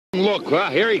Look, well,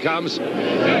 here he comes.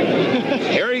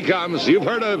 Here he comes. You've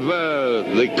heard of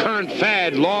the current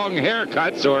fad, long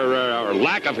haircuts or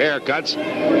lack of haircuts.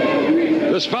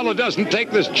 This fellow doesn't take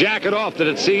this jacket off that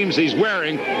it seems he's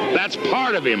wearing. That's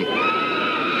part of him.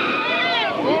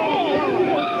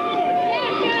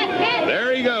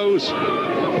 There he goes.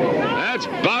 That's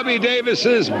Bobby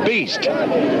Davis's beast.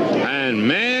 And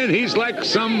man, he's like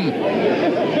some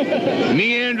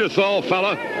Neanderthal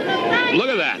fella. Look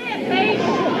at that.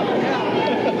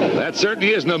 That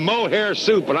certainly isn't a mohair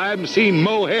suit, but I haven't seen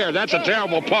mohair. That's a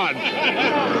terrible pun.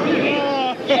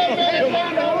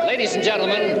 Ladies and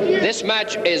gentlemen, this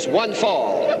match is one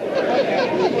fall.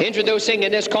 Introducing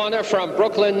in this corner from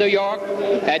Brooklyn, New York,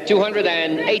 at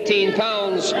 218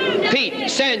 pounds, Pete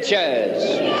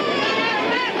Sanchez.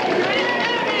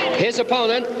 His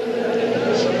opponent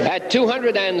at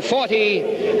 240,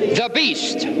 the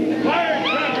Beast.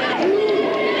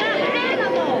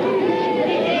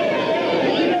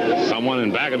 Someone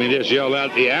in back of me just yelled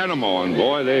out the animal, and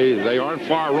boy, they aren't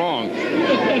far wrong.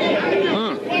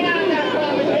 Huh.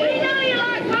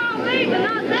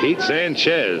 Pete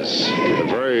Sanchez, a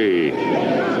very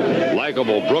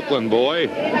likable Brooklyn boy.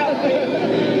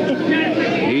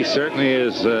 He certainly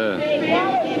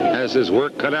has his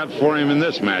work cut out for him in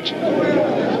this match.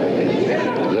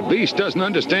 The Beast doesn't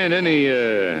understand any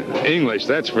English,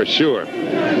 that's for sure.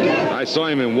 I saw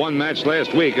him in one match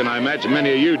last week, and I imagine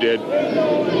many of you did.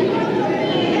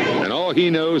 And all he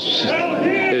knows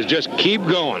is just keep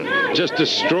going, just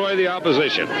destroy the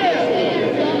opposition.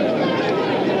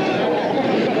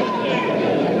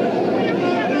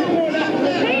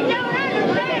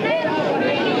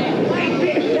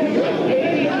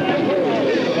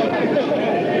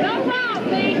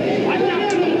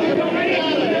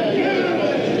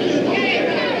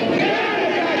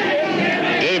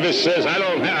 Says, I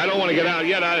don't want to get out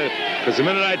yet, because the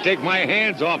minute I take my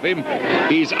hands off him,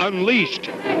 he's unleashed.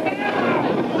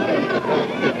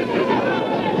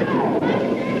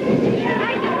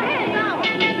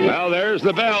 Well, there's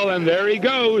the bell, and there he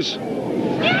goes.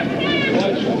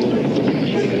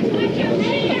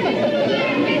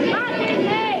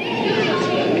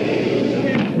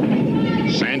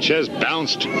 Sanchez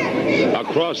bounced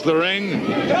across the ring.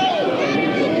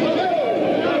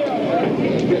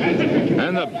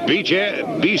 And the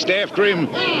beast after him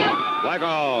like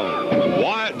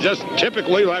just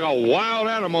typically like a wild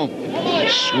animal,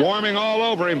 swarming all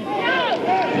over him.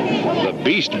 The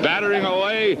Beast battering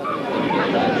away.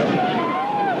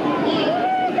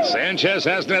 Sanchez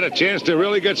hasn't had a chance to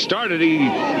really get started. He's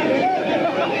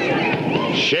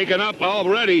shaken up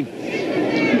already.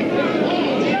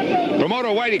 Promoter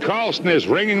Whitey Carlson is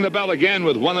ringing the bell again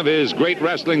with one of his great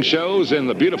wrestling shows in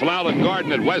the beautiful Allen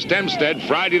Garden at West Hempstead,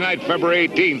 Friday night, February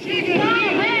 18th.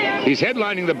 He's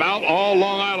headlining the bout all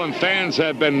Long Island fans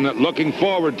have been looking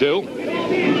forward to.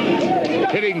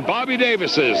 Pitting Bobby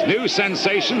Davis's new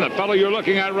sensation, the fellow you're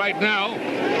looking at right now,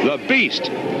 the Beast,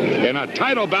 in a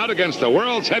title bout against the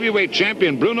world's heavyweight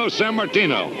champion, Bruno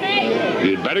Sammartino.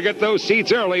 You'd better get those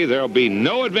seats early. There'll be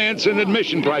no advance in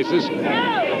admission prices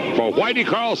for Whitey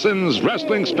Carlson's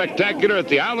Wrestling Spectacular at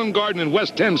the Allen Garden in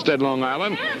West Hempstead, Long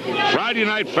Island, Friday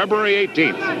night, February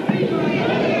 18th.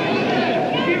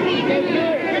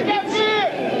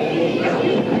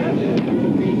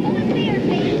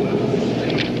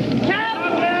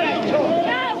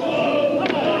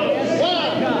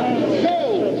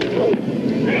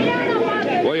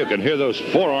 Well, you can hear those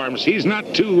forearms. He's not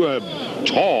too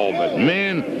tall, but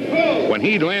man, when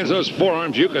he lands those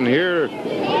forearms, you can hear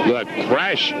the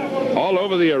crash all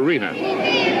over the arena.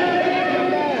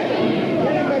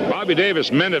 Bobby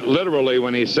Davis meant it literally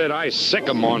when he said, I sick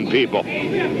 'em on people.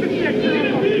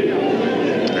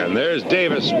 And there's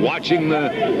Davis watching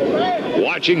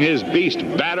his Beast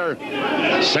batter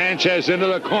Sanchez into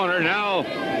the corner. Now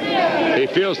he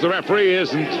feels the referee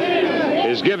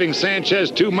is giving Sanchez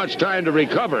too much time to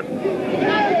recover.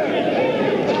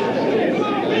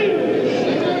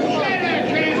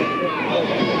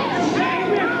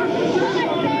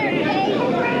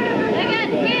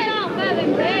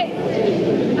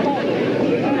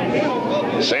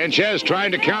 Sanchez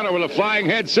trying to counter with a flying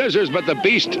head scissors, but the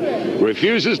Beast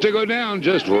refuses to go down,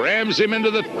 just rams him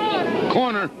into the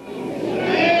corner.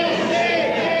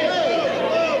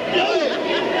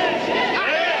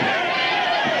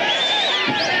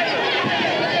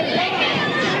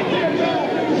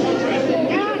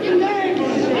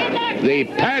 The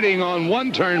padding on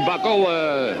one turnbuckle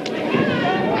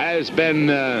has been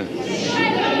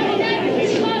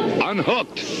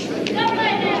unhooked.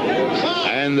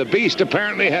 And the Beast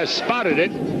apparently has spotted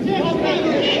it.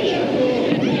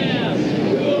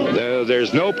 The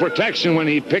there's no protection when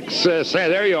he picks, say,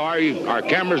 there you are. Our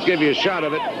cameras give you a shot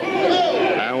of it.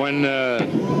 And when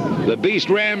the Beast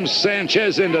rams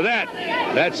Sanchez into that,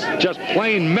 that's just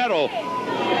plain metal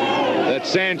that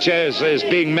Sanchez is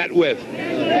being met with.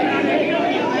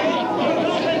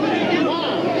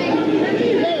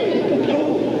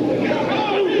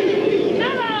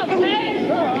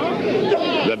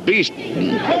 The Beast,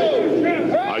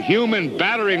 a human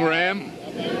battering ram.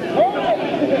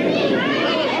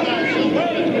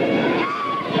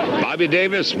 Bobby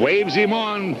Davis waves him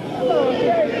on.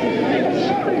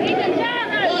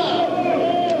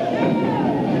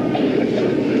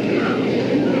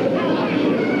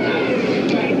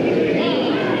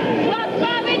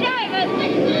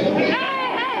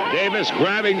 Davis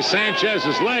grabbing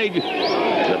Sanchez's leg.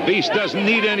 The Beast doesn't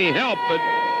need any help, but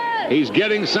he's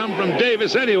getting some from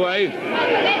Davis anyway.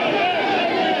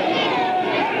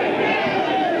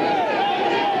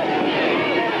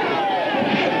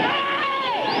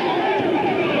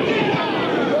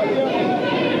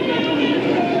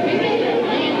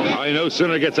 No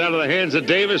sooner gets out of the hands of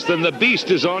Davis than the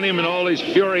Beast is on him in all his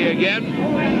fury again.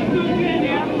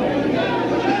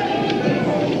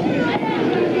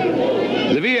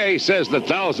 The VA says that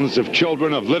thousands of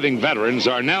children of living veterans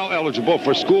are now eligible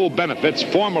for school benefits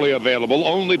formerly available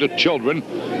only to children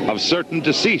of certain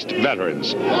deceased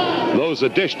veterans. Those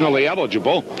additionally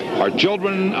eligible are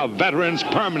children of veterans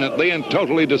permanently and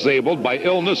totally disabled by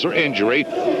illness or injury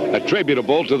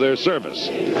attributable to their service.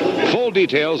 Full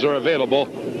details are available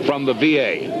from the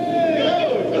VA.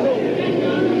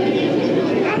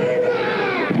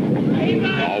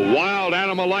 A wild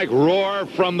animal-like roar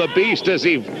from the Beast as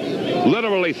he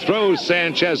literally throws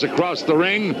Sanchez across the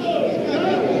ring.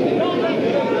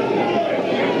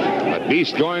 The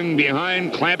Beast going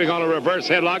behind, clamping on a reverse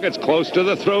headlock. It's close to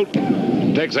the throat.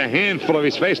 Takes a handful of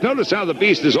his face. Notice how the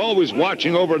Beast is always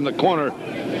watching over in the corner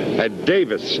at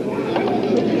Davis.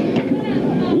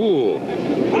 Ooh.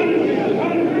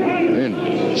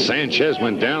 And Sanchez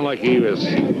went down like he was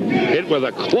hit with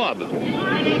a club.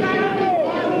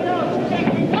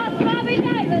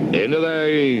 Into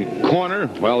the corner.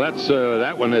 Well,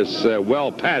 that one is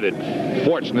well padded,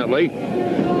 fortunately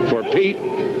for Pete.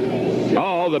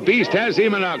 Oh, the Beast has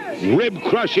him in a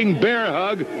rib-crushing bear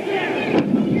hug.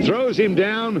 Throws him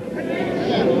down.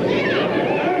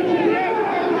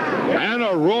 And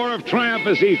a roar of triumph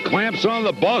as he clamps on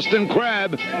the Boston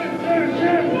Crab.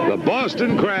 The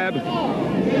Boston Crab.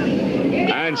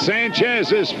 And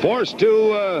Sanchez is forced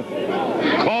to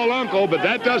call uncle, but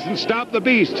that doesn't stop the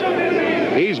Beast.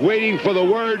 He's waiting for the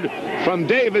word from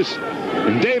Davis,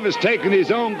 and Davis taking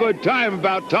his own good time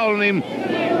about telling him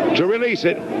to release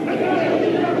it.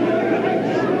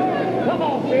 Come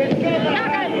on,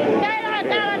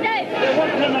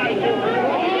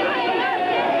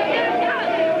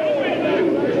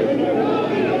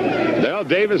 Well,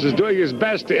 Davis is doing his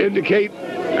best to indicate,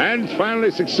 and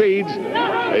finally succeeds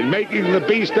in making the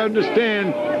Beast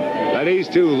understand that he's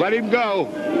to let him go.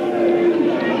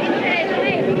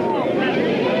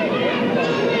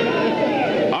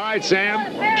 All right,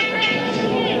 Sam.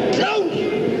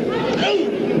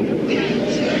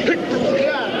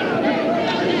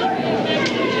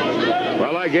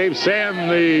 Well, I gave Sam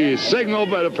the signal,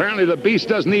 but apparently the Beast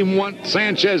doesn't even want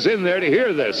Sanchez in there to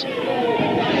hear this.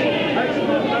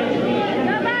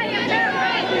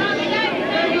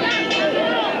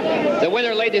 The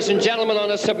winner, ladies and gentlemen, on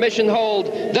a submission hold,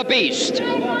 the Beast.